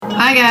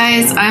Hi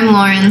guys, I'm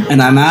Lauren.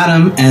 And I'm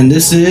Adam, and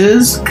this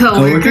is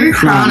Coworker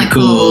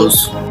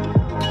Chronicles.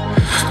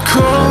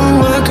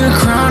 Coworker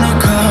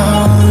Chronicles.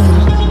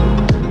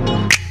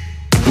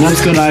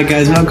 What's going on,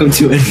 guys? Welcome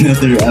to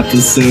another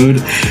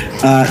episode.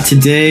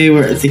 Today,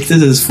 I think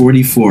this is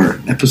 44,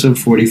 episode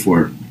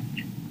 44.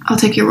 I'll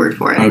take your word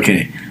for it.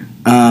 Okay.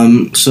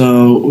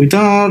 So we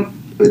thought,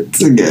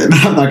 it's again,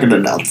 I'm not going to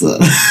announce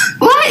that.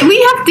 What? We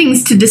have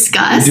things to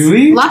discuss. Do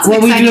we? Lots of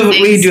exciting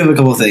things. We do have a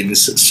couple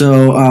things.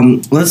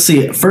 So, let's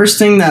see. First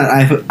thing that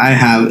I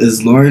have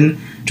is Lauren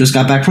just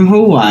got back from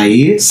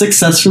Hawaii.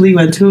 Successfully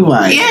went to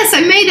Hawaii. Yes,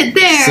 I made it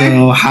there.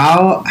 So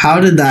how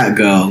did that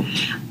go?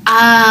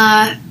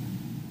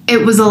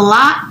 It was a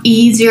lot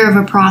easier of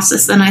a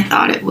process than I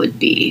thought it would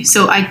be.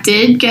 So I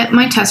did get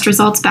my test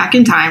results back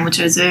in time, which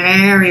I was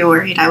very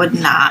worried I would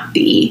not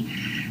be.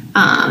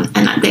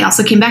 And they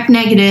also came back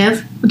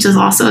negative, which is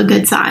also a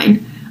good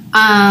sign.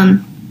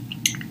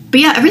 But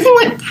yeah, everything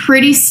went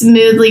pretty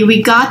smoothly.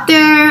 We got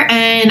there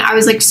and I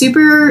was like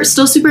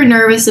still super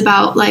nervous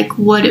about like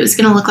what it was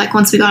going to look like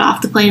once we got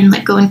off the plane and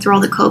like going through all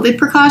the COVID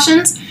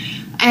precautions.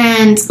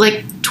 And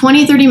like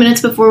 20-30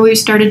 minutes before we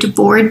started to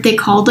board, they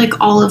called like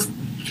all of,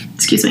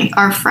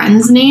 our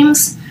friends'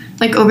 names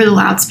like over the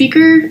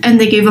loudspeaker, and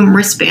they gave them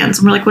wristbands.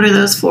 And we're like, what are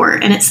those for?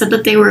 And it said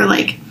that they were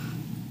like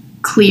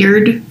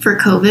cleared for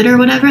COVID or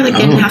whatever. Like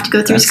they didn't have to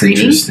go through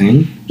screening.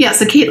 Interesting. Yeah,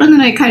 so Caitlin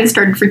and I kind of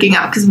started freaking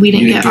out because we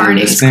didn't get our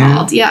names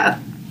called. Yeah.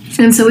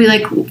 And so we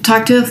like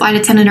talked to a flight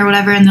attendant or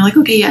whatever, and they're like,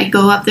 okay, yeah,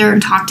 go up there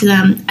and talk to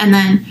them. And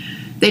then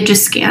they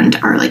just scanned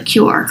our like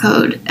QR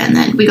code, and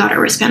then we got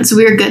our wristband. So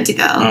we were good to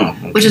go,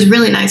 which is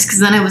really nice because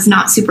then I was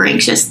not super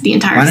anxious the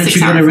entire 6 hour flight. Why didn't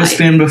you get a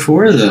wristband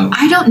before though?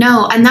 I don't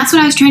know. And that's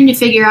what I was trying to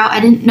figure out. I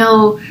didn't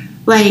know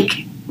like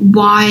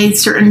why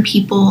certain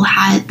people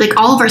had like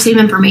all of our same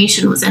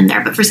information was in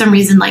there, but for some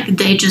reason like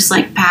they just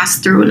like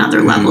passed through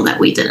another level that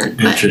we didn't.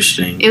 But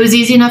interesting. It was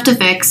easy enough to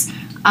fix.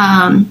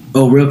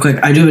 Real quick,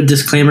 I do have a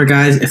disclaimer,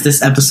 guys. If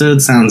this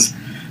episode sounds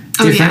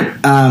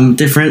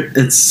different,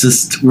 it's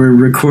just we're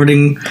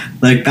recording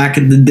like back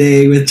in the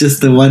day with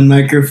just the one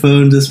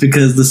microphone, just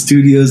because the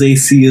studio's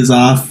AC is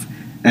off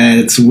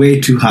and it's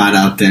way too hot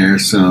out there.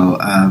 So,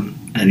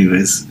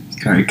 anyways,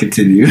 sorry,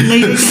 continue.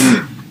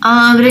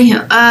 But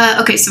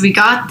anyhow, okay, so we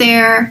got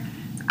there.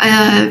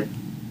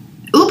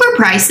 Uber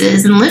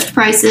prices and Lyft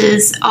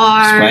prices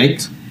are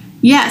spiked.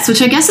 Yes,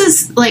 which I guess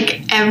is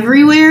like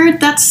everywhere. You're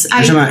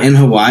talking about in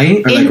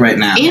Hawaii or like right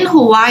now? In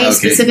Hawaii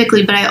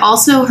specifically, but I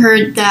also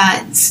heard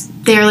that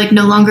they're like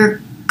no longer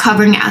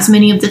covering as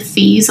many of the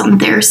fees on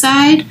their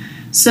side,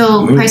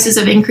 so prices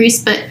have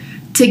increased. But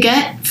to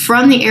get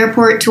from the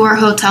airport to our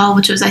hotel,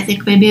 which was I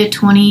think maybe a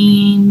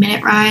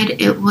 20-minute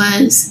ride, it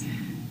was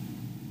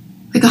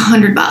like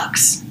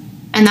 $100,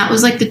 and that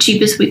was like the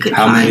cheapest we could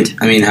find.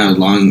 How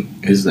long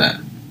is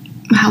that?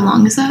 How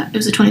long is that? It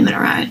was a 20-minute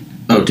ride.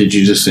 Oh, did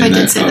you just say that? I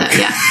did say that,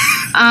 yeah.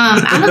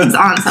 Adam's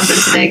on something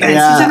today, guys.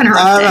 Yeah, he's having a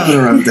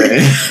rough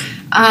day.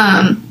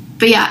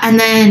 But yeah, and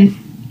then,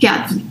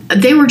 yeah,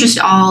 they were just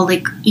all,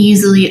 like,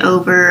 easily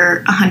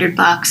over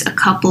 $100. A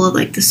couple of,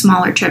 like, the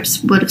smaller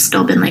trips would have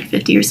still been, like,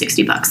 $50 or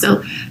 $60.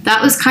 So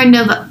that was kind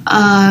of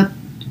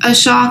a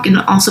shock, and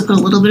also put a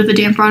little bit of a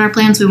damper on our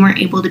plans. We weren't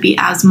able to be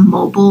as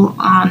mobile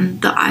on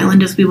the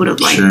island as we would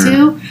have liked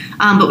to.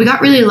 But we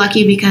got really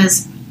lucky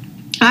because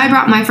I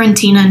brought my friend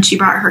Tina and she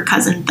brought her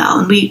cousin Belle,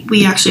 and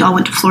we actually all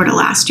went to Florida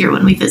last year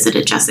when we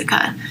visited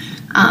Jessica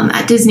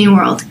at Disney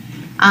World.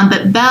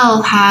 But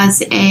Belle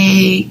has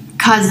a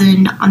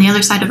cousin on the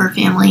other side of her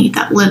family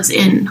that lives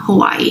in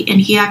Hawaii, and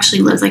he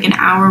actually lives like an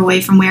hour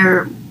away from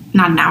where,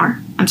 not an hour,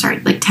 I'm sorry,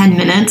 like 10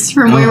 minutes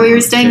from where we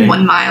were staying,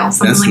 1 mile,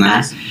 something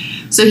that.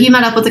 So he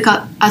met up with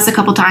us a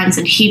couple times,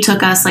 and he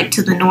took us like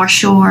to the North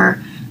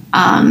Shore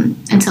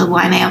until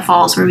Waimea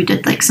Falls, where we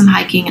did like some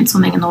hiking and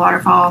swimming in the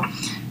waterfall.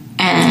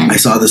 And I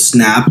saw the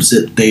snaps.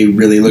 They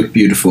really look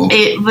beautiful.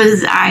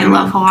 I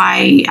love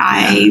Hawaii.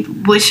 I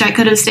wish I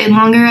could have stayed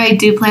longer. I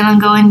do plan on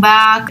going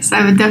back, so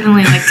I would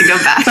definitely like to go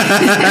back.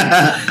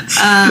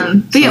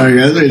 Sorry,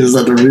 guys, we just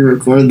have to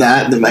re-record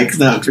that. The mic's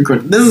not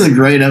recording. This is a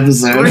great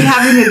episode. We're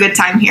having a good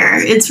time here.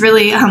 It's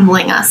really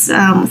humbling us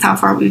with how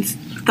far we've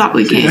thought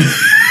we came.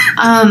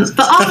 But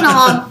all in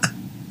all,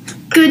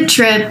 good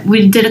trip.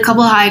 We did a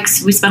couple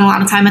hikes. We spent a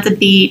lot of time at the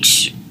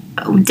beach.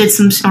 We did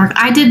some snorkeling.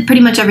 I did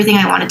pretty much everything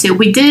I wanted to.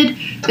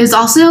 It was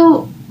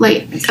also,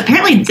 like,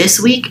 apparently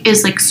this week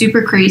is, like,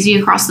 super crazy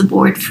across the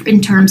board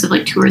in terms of,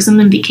 like, tourism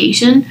and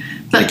vacation.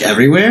 But like,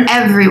 everywhere?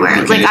 Everywhere.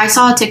 Okay. Like, I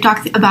saw a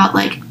TikTok about,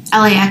 like,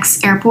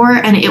 LAX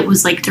airport, and it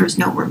was, like, there was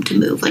no room to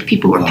move. Like,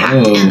 people were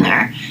packed in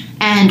there.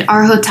 And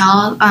our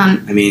hotel...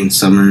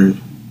 summer...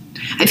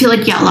 I feel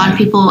like, a lot of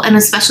people, and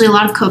especially a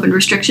lot of COVID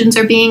restrictions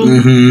are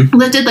being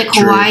lifted. Like,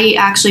 Hawaii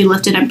actually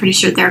lifted, I'm pretty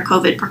sure, their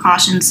COVID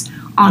precautions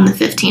on the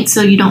 15th,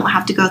 so you don't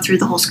have to go through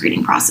the whole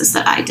screening process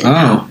that I did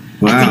now.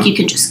 Wow. I think you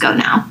can just go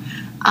now.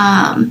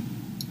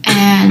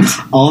 And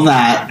all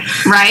that.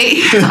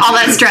 Right? All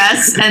that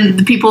stress, and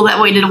the people that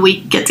waited a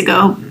week get to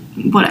go,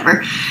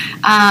 whatever.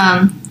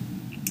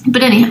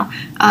 But anyhow,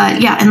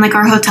 and like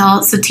our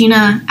hotel, so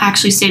Tina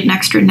actually stayed an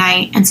extra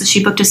night, and so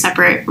she booked a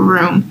separate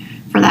room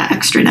for that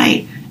extra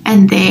night.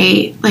 And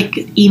they like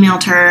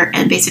emailed her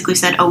and basically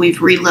said, "Oh,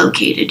 we've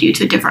relocated you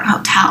to a different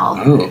hotel."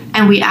 Oh.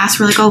 And we asked,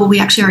 we're like, "Oh, well, we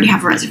actually already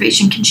have a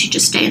reservation. Can she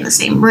just stay in the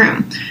same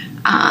room?"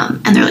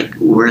 And they're like,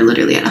 "We're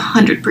literally at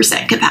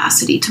 100%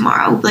 capacity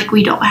tomorrow. Like,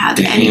 we don't have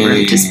any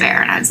room to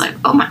spare." And I was like,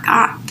 "Oh my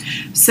God."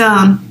 So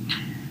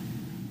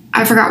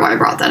I forgot why I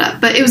brought that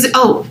up, but it was,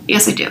 oh,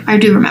 yes, I do. I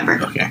do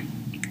remember. Okay.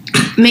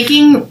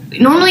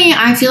 Normally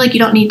I feel like you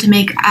don't need to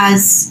make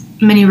as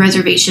many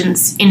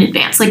reservations in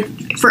advance, like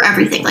for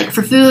everything. Like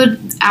for food,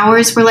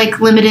 hours were like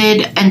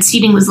limited and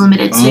seating was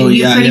limited. So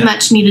you pretty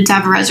much needed to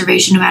have a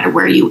reservation no matter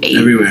where you ate.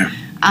 Everywhere.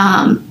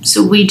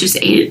 So we just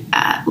ate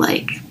at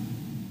like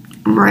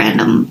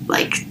random,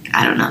 like,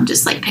 I don't know,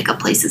 just like pick up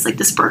places like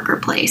the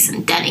Spurker place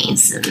and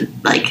Denny's and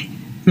like,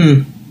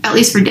 at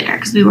least for dinner,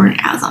 because we weren't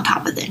as on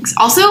top of things.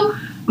 Also,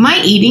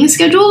 my eating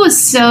schedule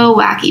was so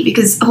wacky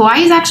because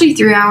Hawaii is actually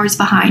 3 hours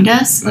behind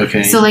us.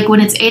 Okay. So like when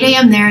it's 8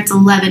 a.m. there, it's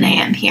 11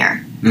 a.m.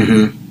 here.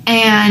 Mm-hmm.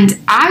 And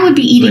I would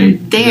be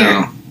eating there.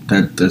 No,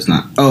 that does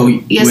not. Oh,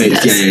 yes, wait.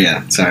 It does.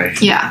 Yeah. Sorry.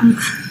 Yeah.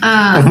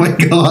 Oh my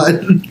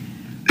God.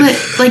 But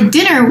like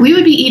dinner, we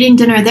would be eating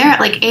dinner there at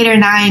like 8 or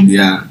 9.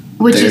 Yeah.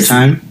 Which is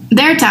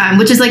their time,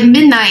 which is like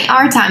midnight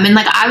our time. And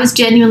like I was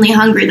genuinely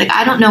hungry. Like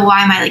I don't know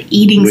why my like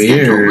eating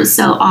schedule was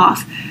so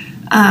off.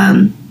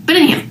 But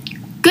anyhow,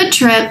 good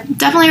trip.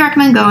 Definitely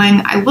recommend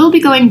going. I will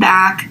be going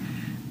back.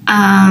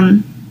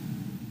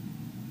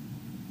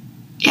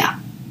 Yeah.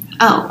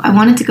 Oh, I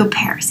wanted to go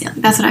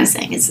parasailing. That's what I was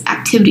saying. Is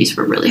activities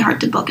were really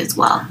hard to book as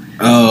well.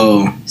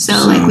 Oh. So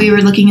like we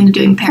were looking into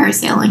doing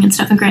parasailing and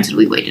stuff. And granted,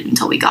 we waited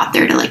until we got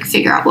there to like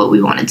figure out what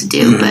we wanted to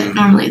do. Mm-hmm. But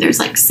normally there's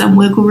like some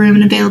wiggle room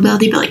and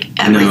availability. But like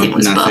everything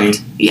was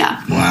booked.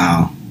 Yeah.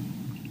 Wow.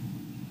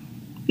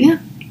 Yeah.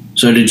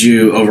 So did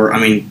you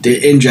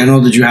in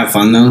general, did you have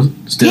fun though?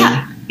 Still?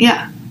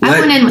 Yeah. I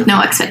went in with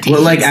no expectations.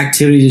 What like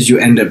activities did you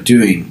end up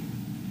doing?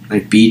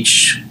 Like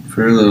beach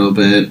for a little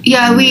bit?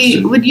 Yeah,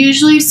 we would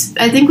usually,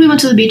 I think we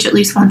went to the beach at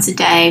least once a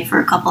day for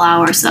a couple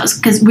hours. So that was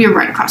because we were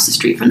right across the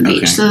street from the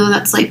beach. So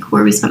that's like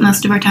where we spent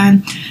most of our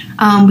time.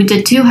 We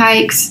did 2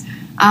 hikes.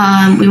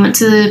 We went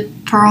to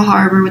Pearl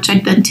Harbor, which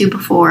I'd been to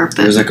before. But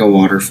there's like a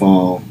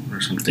waterfall or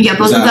something. Yeah,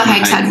 both of the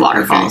hikes had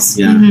waterfalls.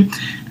 Okay. Yeah.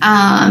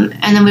 Mm-hmm.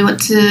 And then we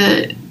went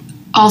to,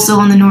 also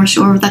on the North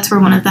Shore, that's where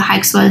one of the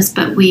hikes was,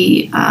 but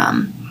we,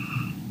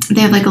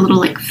 they have like a little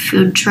like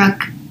food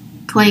truck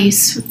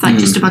place with like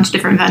just a bunch of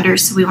different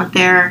vendors, so we went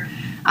there.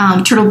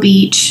 Turtle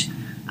Beach,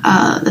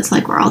 that's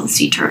like where all the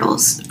sea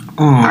turtles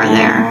are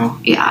there.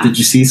 Yeah. Did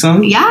you see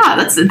some? Yeah,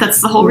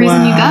 that's the whole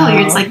reason you go.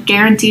 It's like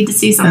guaranteed to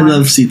see someone. I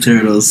love sea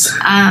turtles.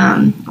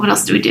 What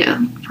else did we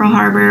do? Pearl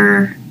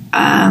Harbor.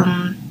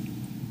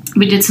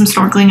 We did some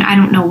snorkeling. I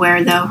don't know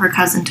where though. Her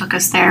cousin took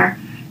us there.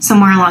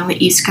 Somewhere along the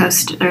East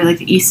Coast or like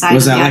the east side.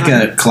 Was that like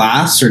a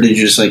class, or did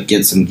you just like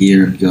get some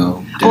gear and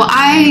go? Well,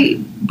 I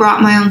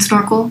brought my own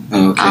snorkel.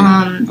 Oh,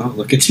 okay.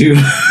 Look at you.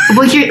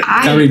 Well, here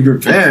coming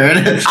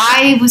prepared.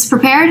 I was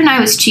prepared and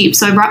I was cheap,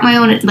 so I brought my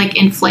own like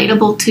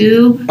inflatable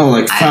tube. Oh,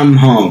 like from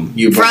home.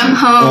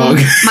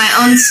 My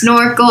own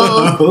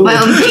snorkel, my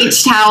own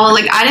beach towel.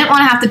 Like I didn't want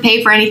to have to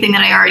pay for anything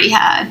that I already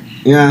had.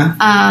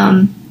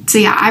 Yeah. So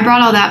yeah, I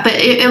brought all that, but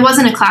it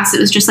wasn't a class.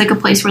 It was just like a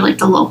place where like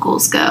the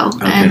locals go,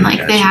 and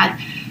like they had.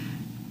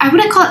 I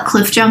wouldn't call it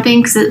cliff jumping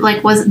because it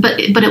like was, but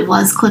it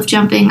was cliff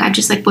jumping. I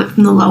just like went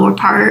from the lower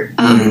part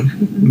of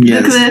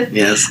the cliff.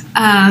 Yes.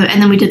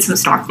 And then we did some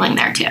snorkeling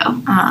there too.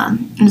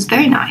 It was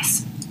very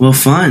nice. Well,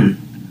 fun.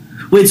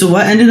 Wait, so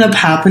what ended up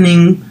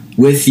happening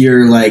with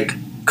your like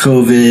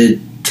COVID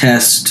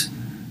test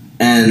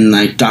and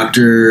like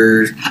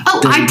doctor?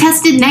 Oh, I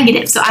tested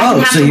negative, so I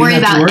didn't have to worry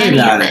about any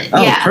of it.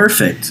 Oh, yeah.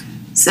 Perfect.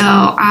 So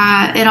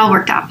it all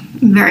worked out.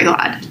 I'm very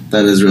glad.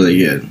 That is really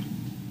good.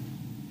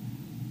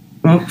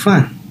 Well,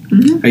 fun.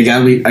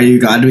 Mm-hmm. Are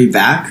you glad to be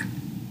back,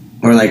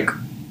 or like?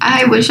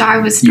 I wish I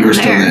was still there. You were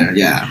still there,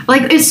 yeah.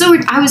 Like it's so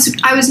weird. I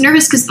was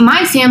nervous because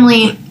my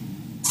family,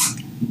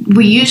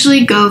 we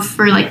usually go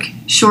for like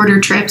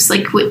shorter trips.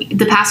 Like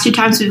the past 2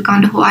 times we've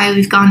gone to Hawaii,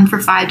 we've gone for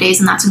 5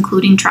 days, and that's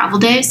including travel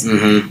days.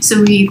 Mm-hmm.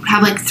 So we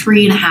have like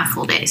 3.5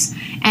 full days,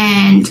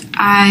 and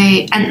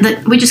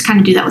we just kind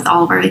of do that with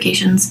all of our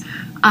vacations.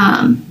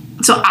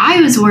 So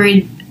I was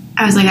worried.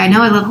 I was like, I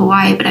know I love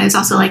Hawaii, but I was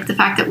also like the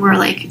fact that we're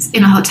like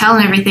in a hotel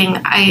and everything.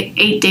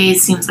 8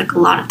 days seems like a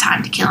lot of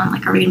time to kill. I'm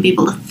like, are we gonna be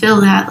able to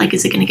fill that? Like,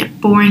 is it gonna get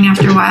boring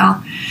after a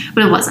while?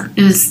 But it wasn't.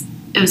 It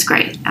was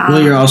great.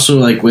 Well, you're also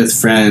like with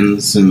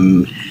friends,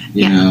 and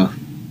you know.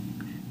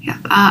 Yeah,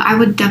 I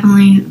would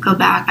definitely go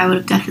back. I would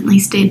have definitely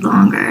stayed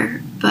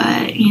longer, but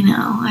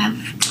I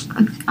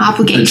have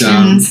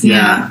obligations.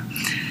 Yeah.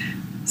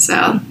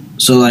 So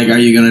like, are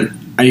you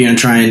gonna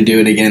try and do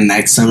it again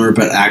next summer,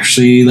 but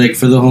actually like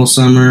for the whole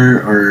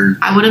summer, or?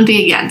 I wouldn't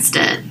be against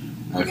it.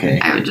 Okay.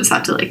 I would just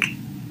have to like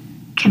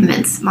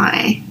convince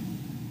my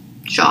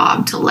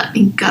job to let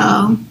me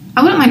go.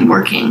 I wouldn't mind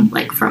working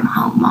like from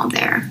home while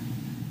there.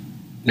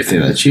 If they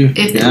let you.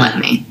 If they let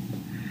me.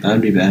 That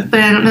would be bad.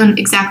 But I don't know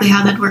exactly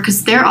how that'd work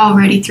because they're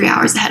already 3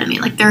 hours ahead of me.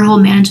 Like, their whole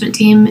management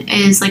team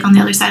is, like, on the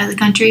other side of the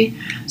country.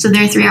 So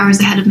they're 3 hours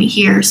ahead of me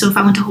here. So if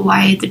I went to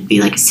Hawaii, there'd be,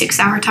 like, a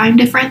 6-hour time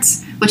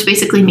difference, which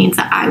basically means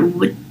that I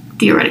would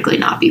theoretically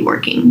not be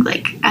working,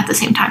 like, at the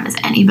same time as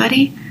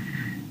anybody.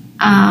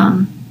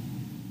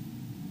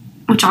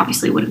 Which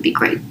obviously wouldn't be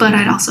great. But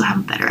I'd also have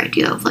a better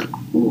idea of, like,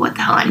 what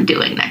the hell I'm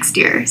doing next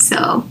year.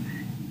 So...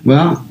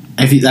 Well,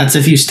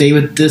 if you stay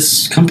with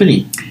this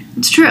company.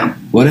 It's true.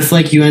 What if,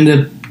 like, you end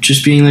up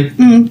just being like,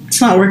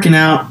 it's not working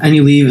out, and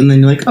you leave, and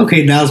then you're like,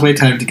 okay, now's my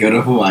time to go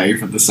to Hawaii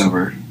for the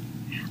summer.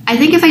 I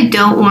think if I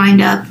don't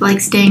wind up, like,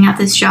 staying at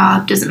this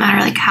job, doesn't matter,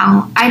 like,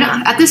 how...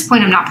 At this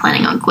point, I'm not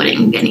planning on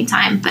quitting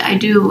anytime, but I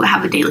do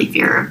have a daily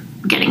fear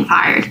of getting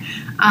fired,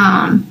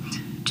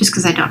 just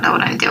because I don't know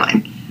what I'm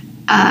doing.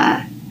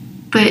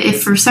 But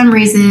if for some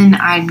reason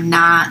I'm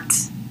not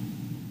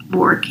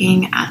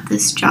working at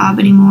this job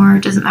anymore,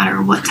 it doesn't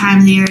matter what time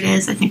of the year it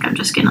is, I think I'm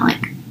just gonna,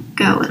 like,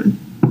 go and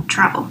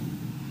travel.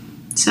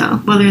 So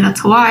whether that's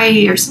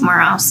Hawaii or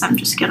somewhere else, I'm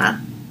just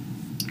gonna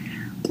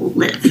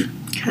live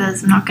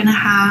because I'm not gonna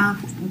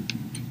have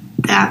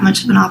that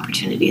much of an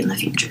opportunity in the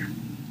future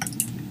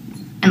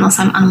unless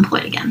I'm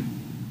unemployed again.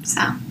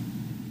 So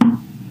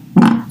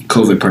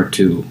COVID part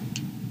 2.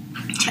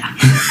 Yeah.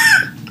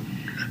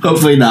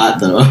 Hopefully not,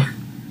 though.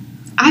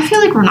 I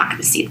feel like we're not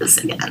gonna see this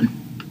again.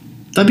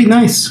 That'd be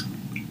nice,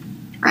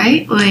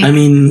 right? Like, I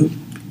mean,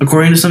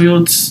 according to some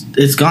people,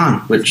 it's gone,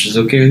 which is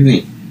okay with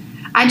me.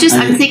 I'm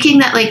thinking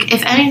that, like,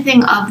 if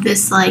anything of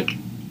this, like...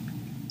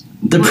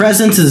 The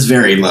presence is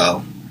very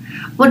low.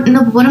 What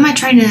am I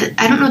trying to...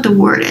 I don't know what the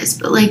word is,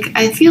 but, like,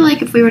 I feel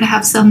like if we were to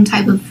have some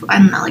type of, I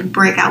don't know, like,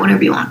 breakout,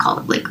 whatever you want to call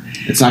it, like...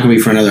 It's not going to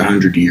be for another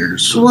 100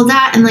 years. Well,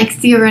 that, and, like,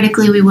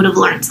 theoretically, we would have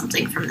learned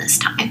something from this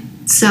time.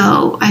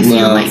 So, I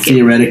feel like...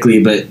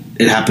 theoretically, but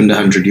it happened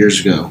 100 years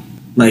ago.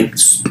 Like,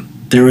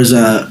 there was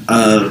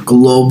a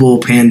global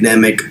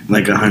pandemic,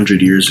 like,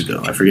 100 years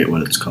ago. I forget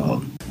what it's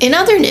called. In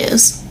other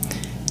news...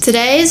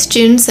 Today is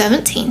June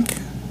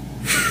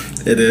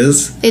 17th. It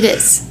is? It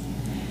is.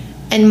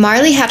 And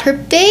Marley had her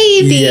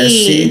baby. Yes,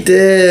 she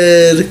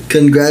did.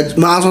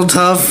 Mazel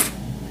tov.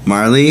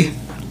 Marley,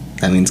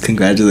 that means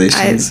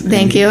congratulations.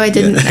 Thank you. I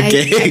didn't.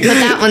 Okay. I put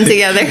that one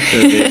together.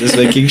 Okay, just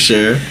making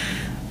sure.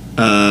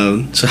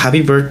 So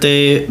happy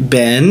birthday,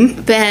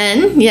 Ben.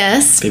 Ben,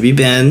 yes. Baby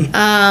Ben.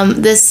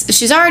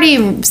 She's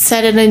already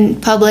said it in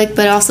public,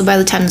 but also by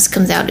the time this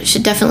comes out, it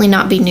should definitely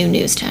not be new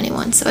news to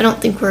anyone. So I don't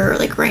think we're,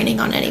 like, raining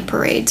on any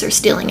parades or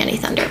stealing any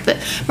thunder. But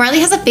Marley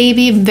has a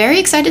baby. I'm very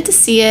excited to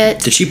see it.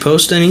 Did she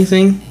post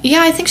anything?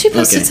 Yeah, I think she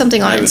posted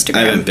something on Instagram.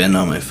 I haven't been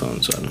on my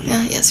phone, so I don't know.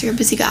 Yeah, yes, you're a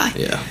busy guy.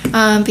 Yeah.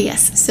 But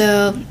yes,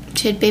 so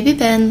she had baby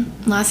Ben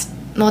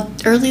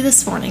early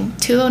this morning,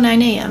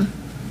 2:09 a.m.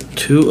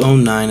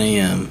 2:09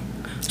 a.m.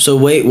 So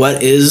wait,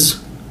 what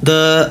is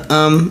the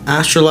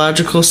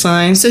astrological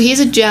sign? So he's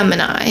a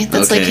Gemini.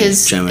 That's okay, like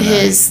his Gemini.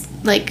 His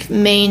like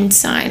main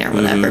sign or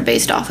whatever,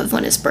 based off of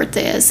when his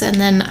birthday is. And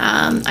then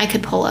I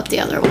could pull up the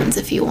other ones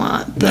if you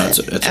want. But,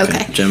 no, it's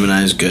okay.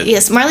 Gemini is good.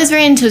 Yes, Marley's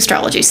very into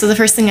astrology. So the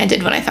first thing I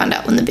did when I found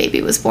out when the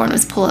baby was born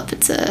was pull up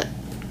its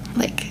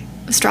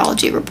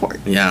astrology report.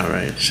 Yeah,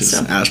 right. She's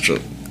an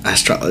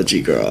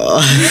astrology girl.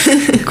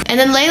 And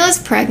then Layla's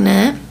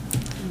pregnant.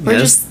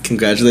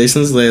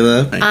 Congratulations,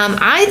 Layla.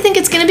 I think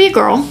it's going to be a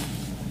girl.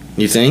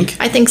 You think?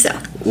 I think so.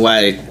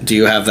 Why do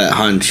you have that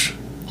hunch?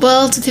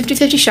 Well, it's a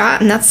 50-50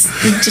 shot, and that's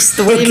just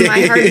the way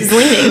my heart is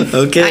leaning.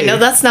 Okay. I know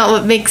that's not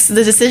what makes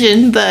the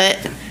decision,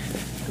 but...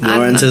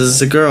 Lauren says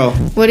it's a girl.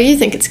 What do you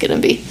think it's going to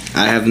be?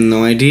 I have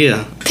no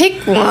idea.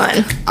 Pick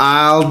one.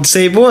 I'll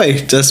say boy.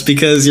 Just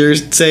because you're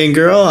saying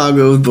girl, I'll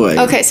go with boy.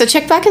 Okay, so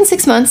check back in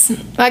 6 months.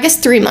 Well, I guess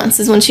 3 months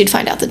is when she'd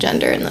find out the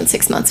gender, and then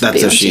 6 months would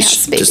be when she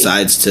has the baby.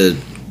 Decides to...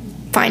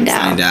 Find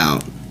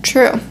out.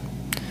 True.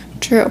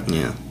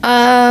 Yeah.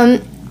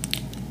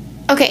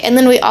 Okay, and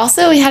then we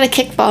had a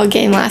kickball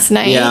game last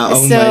night. Yeah,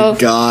 my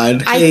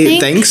God. Hey,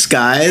 thanks,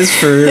 guys,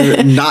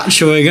 for not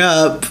showing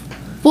up.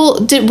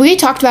 Well, we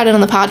talked about it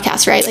on the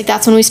podcast, right? Like,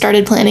 that's when we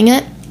started planning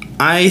it?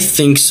 I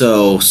think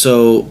so.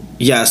 So,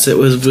 yes, it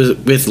was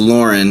with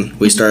Lauren.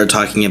 We started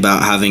talking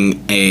about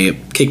having a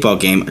kickball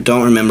game. I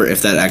don't remember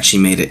if that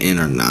actually made it in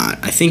or not.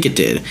 I think it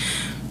did.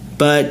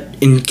 But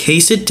in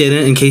case it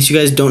didn't, in case you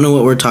guys don't know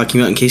what we're talking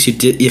about, in case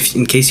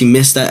you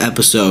missed that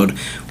episode,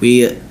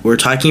 we were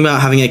talking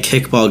about having a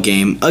kickball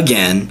game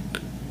again.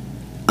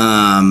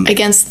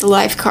 Against the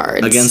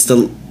lifeguards. Against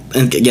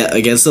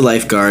the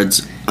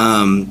lifeguards.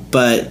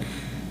 But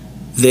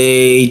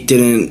they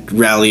didn't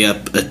rally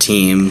up a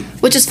team.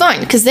 Which is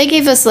fine, because they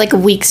gave us like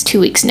 2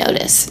 weeks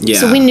notice. Yeah.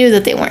 So we knew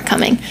that they weren't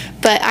coming.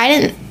 But I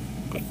didn't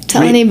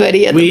tell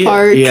anybody at the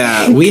park.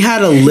 Yeah, we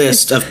had a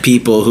list of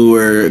people who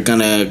were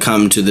gonna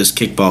come to this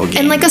kickball game.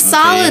 And like a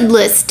solid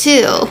list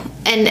too.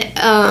 And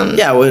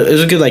yeah, well, it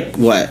was a good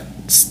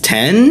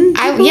 10?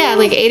 Yeah,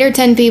 8 or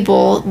 10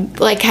 people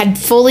had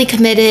fully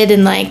committed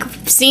and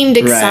seemed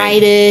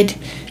excited.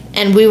 Right.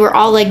 And we were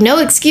all like, no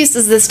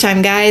excuses this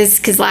time, guys,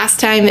 because last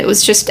time it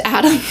was just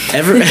Adam.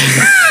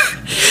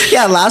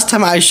 Yeah, last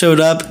time I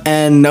showed up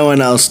and no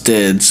one else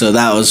did, so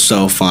that was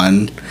so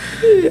fun.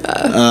 Yeah.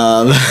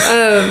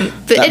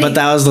 But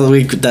that was the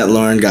week that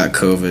Lauren got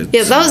COVID.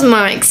 Yeah, that was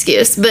my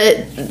excuse.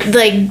 But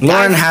like,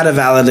 Lauren had a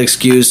valid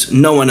excuse.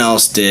 No one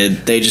else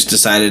did. They just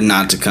decided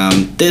not to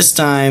come. This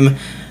time,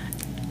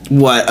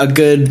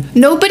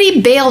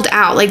 nobody bailed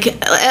out. Like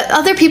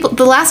other people,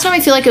 the last time I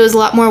feel like it was a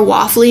lot more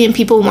waffly and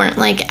people weren't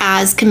like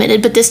as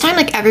committed. But this time,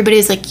 like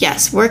everybody's like,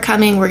 yes, we're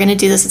coming. We're gonna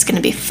do this. It's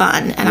gonna be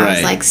fun. And I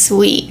was like,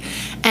 sweet.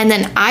 And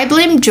then I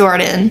blamed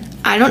Jordan.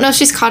 I don't know if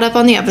she's caught up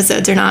on the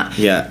episodes or not.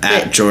 Yeah,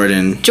 at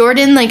Jordan.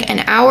 Jordan, like an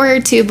hour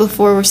or two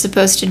before we're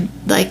supposed to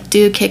like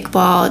do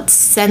kickball,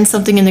 send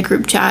something in the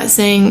group chat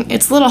saying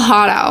it's a little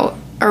hot out.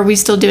 Are we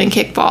still doing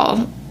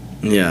kickball?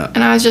 Yeah.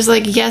 And I was just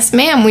like, yes,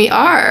 ma'am, we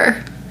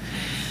are.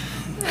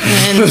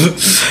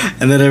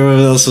 And then everyone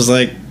else was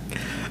like,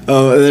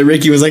 oh, and then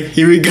Ricky was like,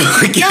 here we go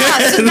again. Yeah,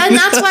 so then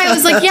that's why I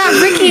was like,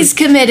 yeah, Ricky's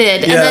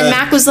committed. And then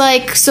Mac was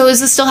like, so is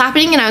this still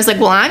happening? And I was like,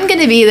 well, I'm going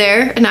to be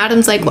there. And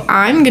Adam's like, well,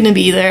 I'm going to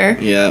be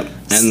there. Yeah.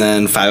 And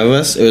then 5 of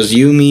us. It was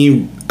you,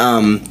 me,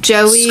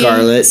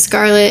 Joey,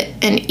 Scarlett,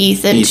 and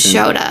Ethan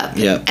showed up.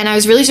 Yeah. And I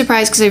was really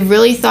surprised because I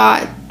really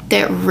thought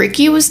that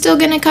Ricky was still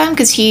going to come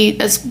because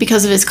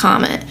of his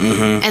comment.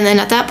 Mm-hmm. And then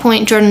at that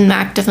point, Jordan and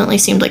Mac definitely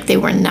seemed like they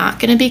were not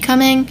going to be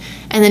coming.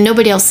 And then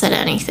nobody else said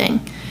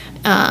anything.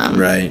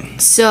 Right.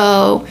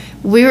 So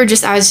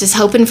I was just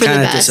hoping for the best.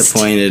 Kind of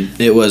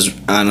disappointed. It was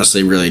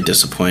honestly really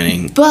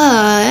disappointing.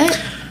 But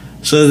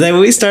so then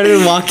we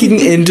started walking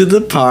into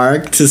the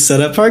park to set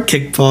up our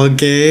kickball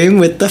game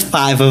with the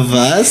 5 of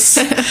us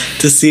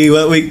to see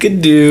what we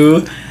could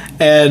do.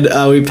 And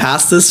we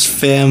passed this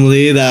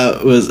family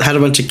that had a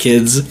bunch of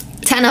kids.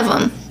 10 of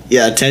them.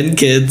 Yeah, 10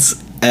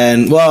 kids.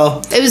 And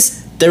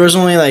there was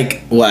only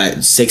like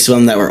 6 of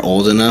them that were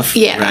old enough.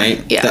 Yeah.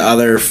 Right. Yeah.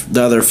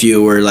 The other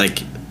few were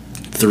like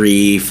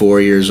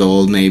 3-4 years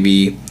old,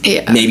 maybe.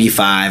 Yeah. Maybe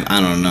 5. I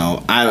don't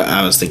know.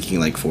 I was thinking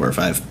like 4 or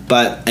 5.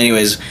 But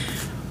anyways,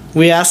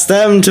 we asked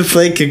them to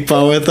play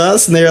kickball with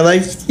us, and they were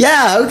like,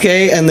 yeah,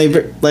 okay. And they,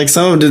 like,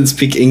 some of them didn't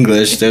speak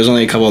English. There was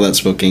only a couple that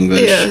spoke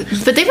English. Yeah,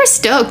 but they were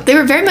stoked. They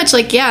were very much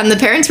like, yeah, and the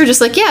parents were just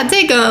like, yeah,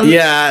 take them.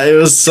 Yeah, it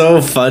was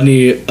so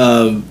funny.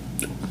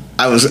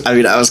 I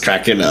was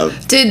cracking up.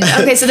 Dude,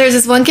 okay, so there's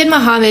this one kid,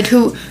 Muhammad,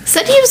 who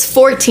said he was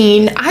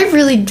 14. I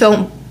really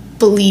don't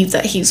believe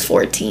that he's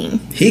 14.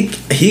 He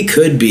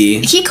could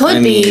be. He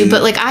could be,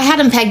 but like I had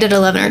him pegged at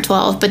 11 or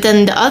 12. But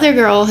then the other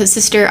girl, his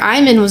sister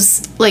Ayman,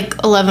 was like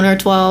 11 or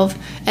 12,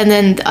 and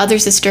then the other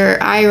sister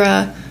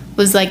Ira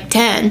was like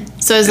 10.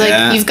 So I was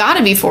like, you've got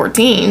to be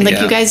 14. Like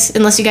you guys,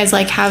 unless you guys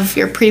like have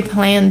your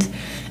pre-planned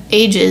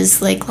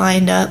ages like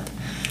lined up.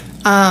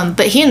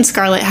 But he and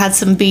Scarlett had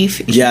some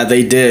beef. Yeah,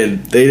 they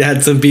did. They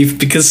had some beef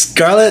because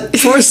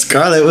poor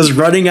Scarlett was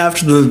running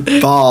after the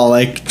ball.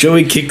 Like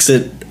Joey kicks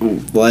it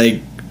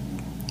like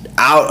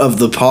out of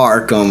the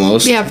park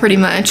almost. Yeah, pretty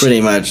much.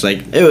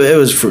 Like it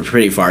was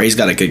pretty far. He's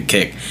got a good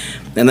kick.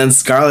 And then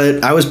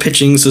Scarlett, I was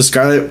pitching, so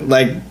Scarlett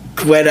like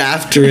went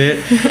after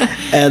it,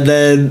 and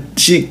then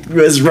she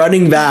was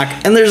running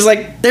back, and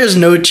there's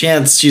no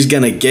chance she's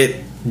gonna get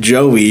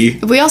Joey.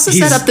 We also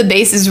set up the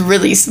bases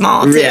really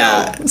small too.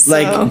 Yeah, so.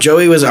 Like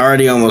Joey was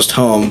already almost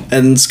home,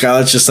 and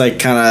Scarlett's just like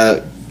kind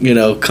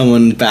of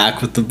coming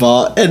back with the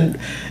ball, and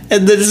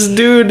this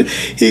dude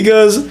he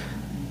goes,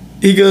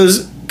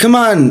 come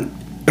on.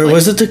 Or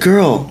was it the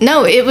girl?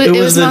 No, it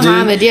was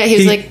Muhammad. Dude. Yeah, he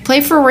was like, play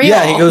for real.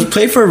 Yeah, he goes,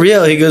 play for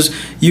real. He goes,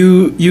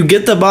 you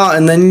get the ball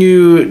and then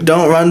you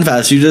don't run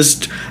fast. You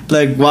just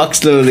like walk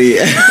slowly.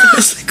 I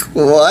was like,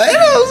 what?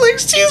 I was like,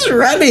 she's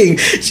running.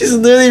 She's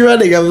literally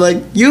running. I'm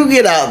like, you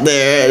get out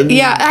there.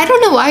 Yeah, I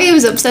don't know why he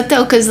was upset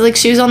though, because like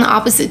she was on the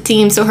opposite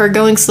team, so her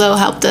going slow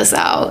helped us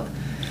out.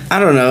 I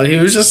don't know. He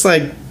was just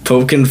like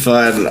poking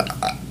fun.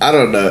 I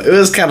don't know. It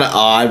was kind of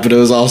odd, but it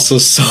was also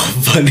so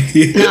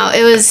funny. No,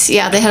 it was.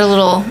 Yeah, they had a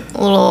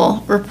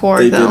little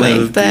rapport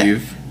going, but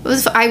it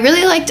was. I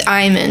really liked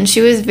Ayman.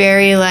 She was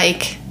very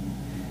like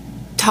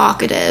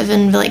talkative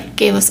and like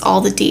gave us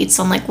all the deets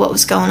on like what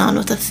was going on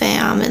with the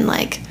fam and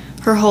like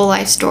her whole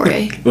life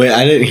story. Wait,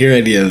 I didn't hear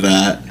any of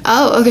that.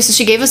 Oh, okay. So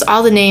she gave us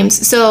all the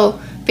names. So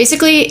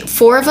basically,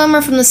 4 of them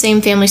are from the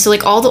same family. So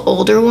like all the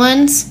older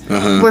ones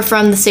were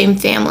from the same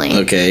family.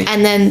 Okay.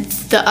 And then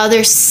the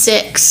other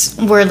 6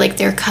 were like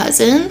their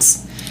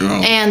cousins.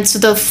 Oh. And so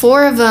the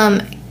 4 of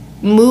them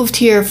moved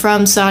here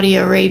from Saudi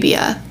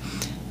Arabia.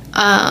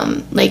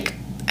 Like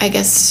I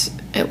guess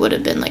it would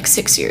have been like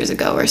 6 years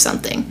ago or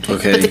something.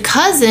 Okay. But the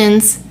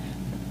cousins,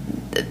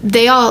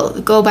 they all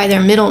go by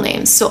their middle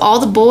names. So all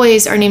the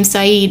boys are named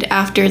Saeed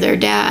after their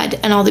dad,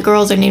 and all the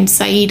girls are named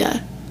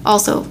Saida,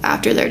 also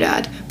after their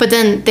dad. But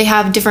then they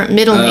have different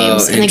middle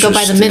names, and they go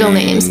by the middle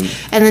names.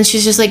 And then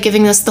she's just like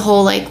giving us the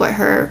whole like what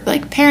her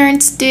like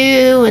parents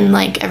do, and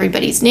like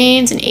everybody's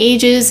names and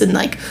ages, and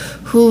like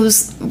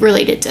who's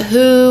related to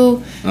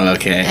who.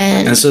 Okay.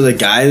 And so the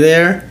guy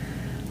there,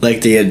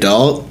 like the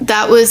adult,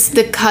 that was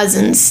the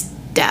cousin's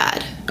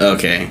dad.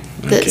 Okay.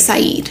 The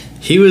Saeed.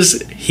 he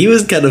was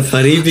kind of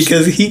funny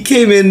because he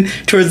came in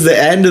towards the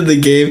end of the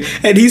game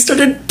and he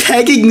started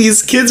pegging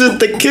these kids with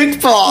the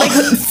kickball.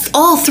 Like,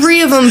 all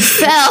 3 of them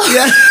fell.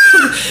 Yeah.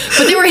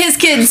 But they were his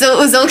kids, so it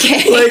was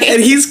okay. Like,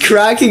 and he's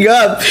cracking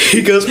up.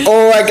 He goes,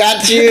 "Oh, I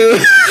got you."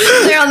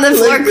 They're on the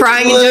floor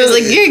crying, and Joe's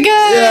like, "You're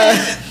good."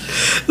 Yeah.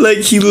 Like,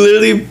 he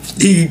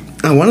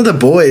one of the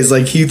boys,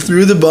 like, he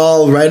threw the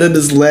ball right at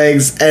his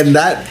legs, and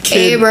that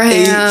kid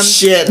Abraham ate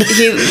shit.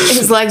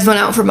 His legs went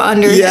out from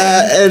under him.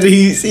 Yeah, and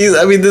he's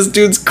this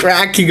dude's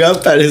cracking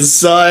up at his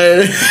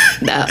son.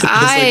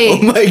 Oh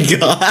my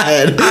God.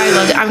 I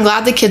loved it. I'm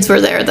glad the kids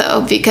were there,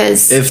 though,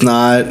 because... If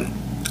not,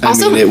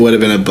 it would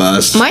have been a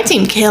bust. My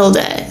team killed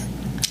it.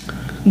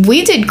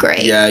 We did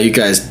great. Yeah, you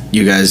guys,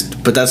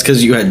 but that's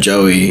because you had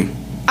Joey.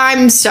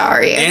 I'm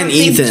sorry. And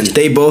Ethan,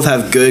 they both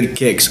have good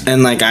kicks,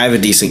 and like I have a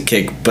decent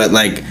kick, but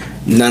like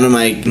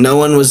no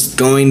one was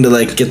going to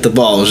like get the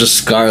ball. It was just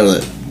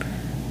Scarlett.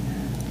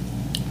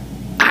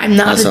 I'm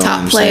not a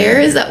top player.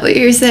 Is that what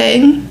you're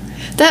saying?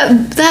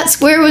 That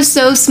square was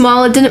so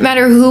small. It didn't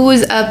matter who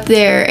was up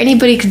there.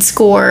 Anybody could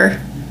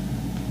score.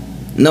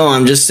 No,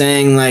 I'm just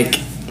saying like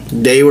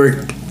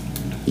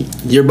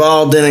your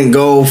ball didn't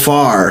go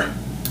far.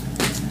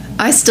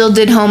 I still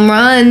did home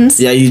runs.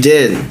 Yeah, you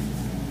did.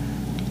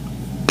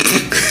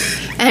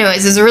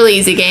 Anyways, it was a really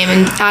easy game,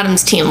 and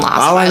Adam's team lost by a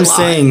lot. All I'm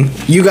saying,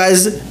 you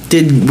guys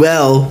did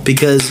well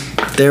because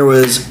there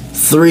was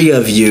 3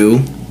 of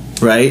you,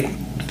 right?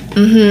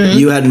 Mm-hmm.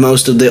 You had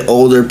most of the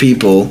older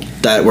people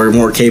that were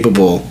more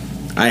capable.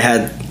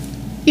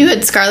 You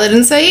had Scarlett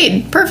and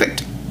Saeed.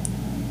 Perfect.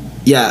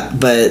 Yeah,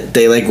 but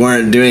they like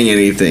weren't doing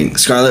anything.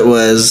 Scarlett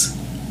was.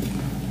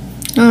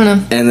 I don't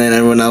know. And then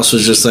everyone else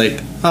was just like,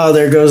 "Oh,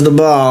 there goes the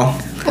ball."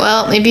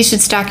 Well, maybe you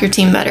should stack your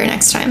team better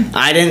next time.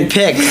 I didn't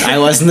pick. I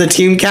wasn't the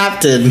team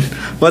captain.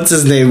 What's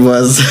his name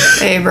was?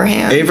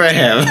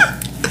 Abraham.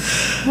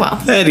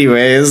 Well.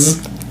 Anyways,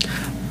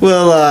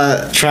 we'll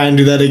try and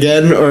do that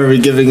again, or are we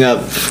giving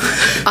up?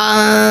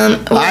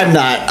 Well, I'm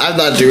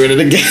not doing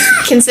it again.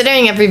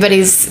 Considering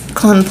everybody's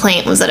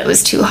complaint was that it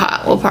was too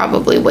hot, we'll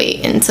probably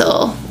wait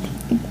until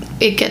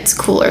it gets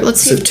cooler. Let's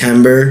see.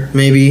 September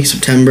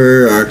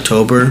or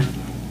October.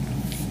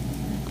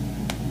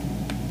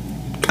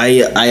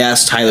 I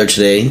asked Tyler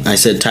today. I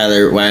said,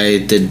 "Tyler, why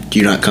did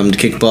you not come to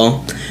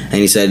kickball?" And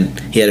he said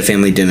he had a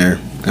family dinner.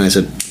 And I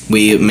said,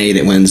 "We made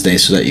it Wednesday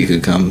so that you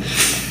could come."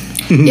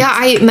 Yeah,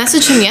 I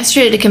messaged him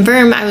yesterday to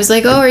confirm. I was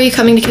like, "Oh, are you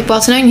coming to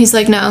kickball tonight?" And he's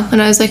like, "No."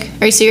 And I was like,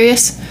 "Are you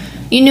serious?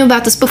 You knew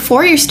about this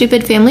before your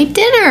stupid family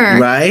dinner."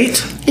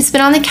 Right? It's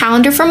been on the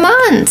calendar for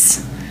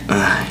months.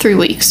 3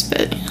 weeks,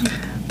 but...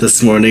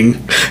 This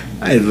morning,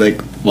 I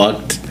like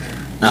walked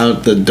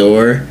out the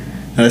door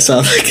and I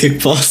saw the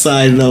kickball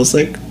sign and I was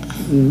like,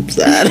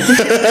 sad.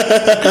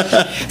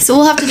 So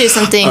we'll have to do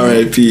something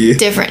R.I.P.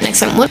 different next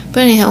time. But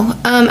anyhow,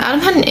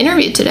 Adam had an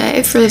interview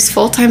today for his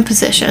full-time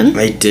position.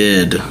 I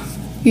did.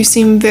 You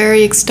seem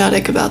very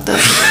ecstatic about that.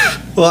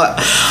 Well,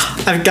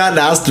 I've gotten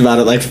asked about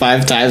it like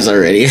 5 times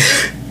already.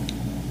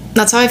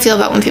 That's how I feel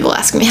about when people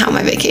ask me how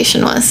my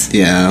vacation was.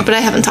 Yeah. But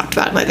I haven't talked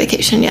about my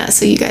vacation yet,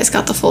 so you guys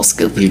got the full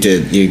scoop. You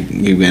did.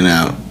 You went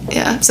out.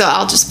 Yeah. So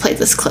I'll just play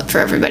this clip for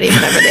everybody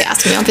whenever they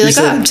ask me. I'll be like,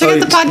 check out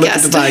the podcast. Look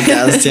at the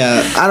podcast,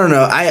 yeah. I don't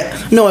know.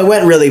 It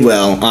went really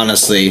well,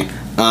 honestly.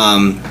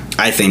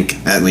 I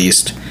think, at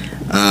least.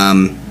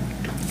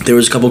 There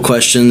was a couple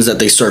questions that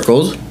they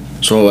circled,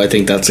 so I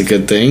think that's a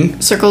good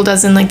thing. Circled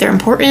as in, like, they're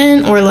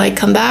important, or, like,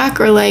 come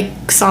back, or,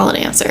 like, solid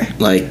answer?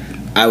 Like,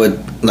 I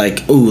would,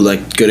 like,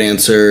 good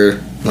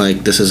answer,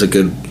 like, this is a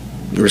good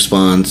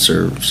response,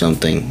 or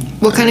something.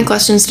 What kind of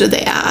questions did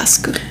they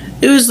ask?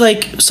 It was,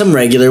 like, some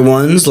regular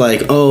ones,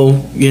 like,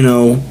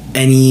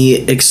 any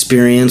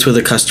experience with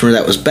a customer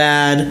that was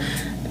bad,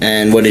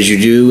 and what did you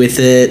do with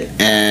it,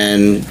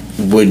 and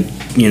would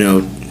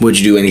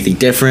you do anything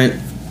different,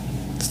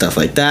 stuff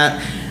like that.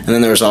 And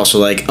then there was also,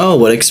 like,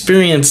 what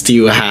experience do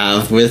you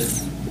have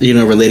with,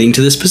 relating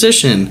to this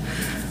position,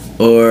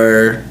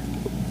 or...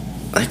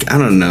 like, I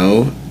don't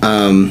know.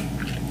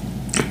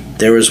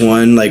 There was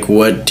one, like,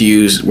 where do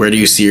you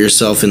see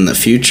yourself in the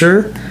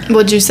future?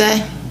 What'd you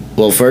say?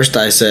 Well, first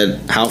I said,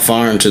 how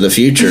far into the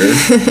future?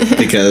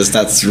 Because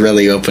that's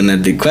really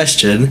open-ended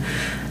question.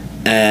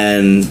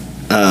 And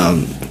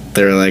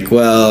they were like,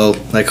 well,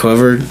 like,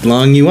 however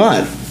long you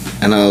want.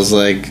 And I was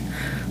like,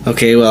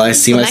 okay, well, I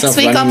see myself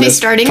running this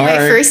park. Next week I'll be starting my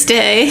first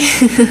day.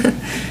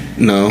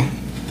 No.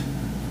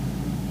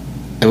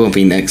 It won't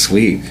be next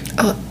week.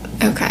 Oh.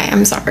 Okay,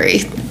 I'm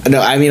sorry.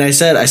 No, I mean, I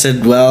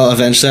said, well,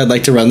 eventually I'd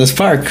like to run this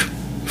park.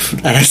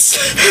 And I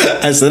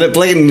said it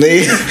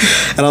blatantly.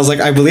 And I was like,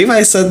 I believe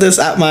I said this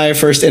at my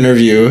first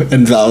interview.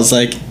 And Val was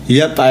like,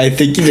 yep, I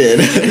think you did.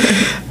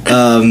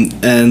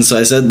 And so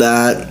I said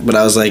that. But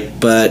I was like,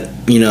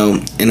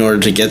 in order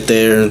to get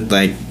there,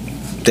 like,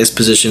 this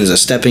position is a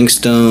stepping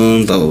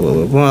stone, blah, blah, blah,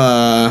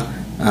 blah,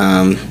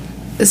 blah.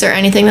 Is there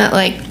anything that,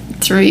 like,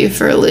 threw you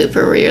for a loop,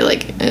 or were you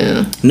like,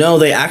 ew? No,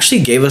 they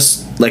actually gave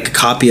us like a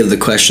copy of the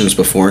questions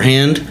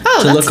beforehand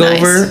to look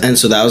over, and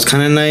so that was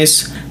kind of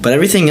nice. But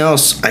everything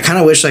else, I kind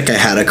of wish like I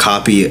had a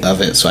copy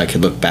of it so I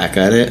could look back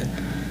at it.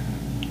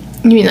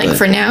 You mean like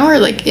for now, or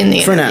like in the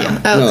interview? For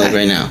now. Oh, no, okay. like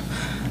right now.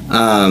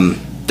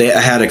 I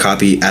had a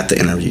copy at the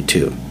interview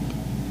too.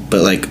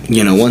 But like,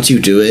 you know, once you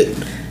do it,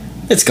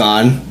 it's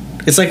gone.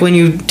 It's like when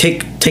you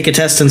take a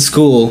test in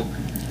school.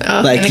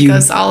 Oh, like and it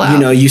goes all out. You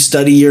know, you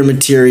study your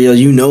material,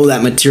 you know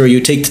that material, you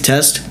take the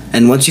test,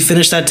 and once you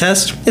finish that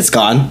test, it's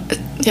gone.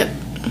 Yep.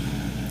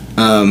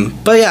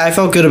 But yeah, I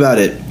felt good about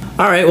it.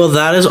 Alright, well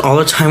that is all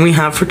the time we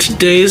have for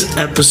today's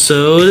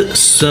episode.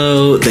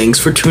 So thanks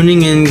for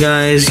tuning in,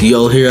 guys.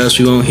 You'll hear us,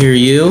 we won't hear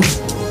you.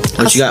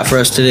 What you got for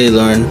us today,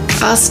 Lauren?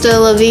 Hasta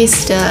la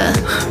vista.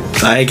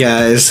 Bye,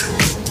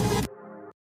 guys.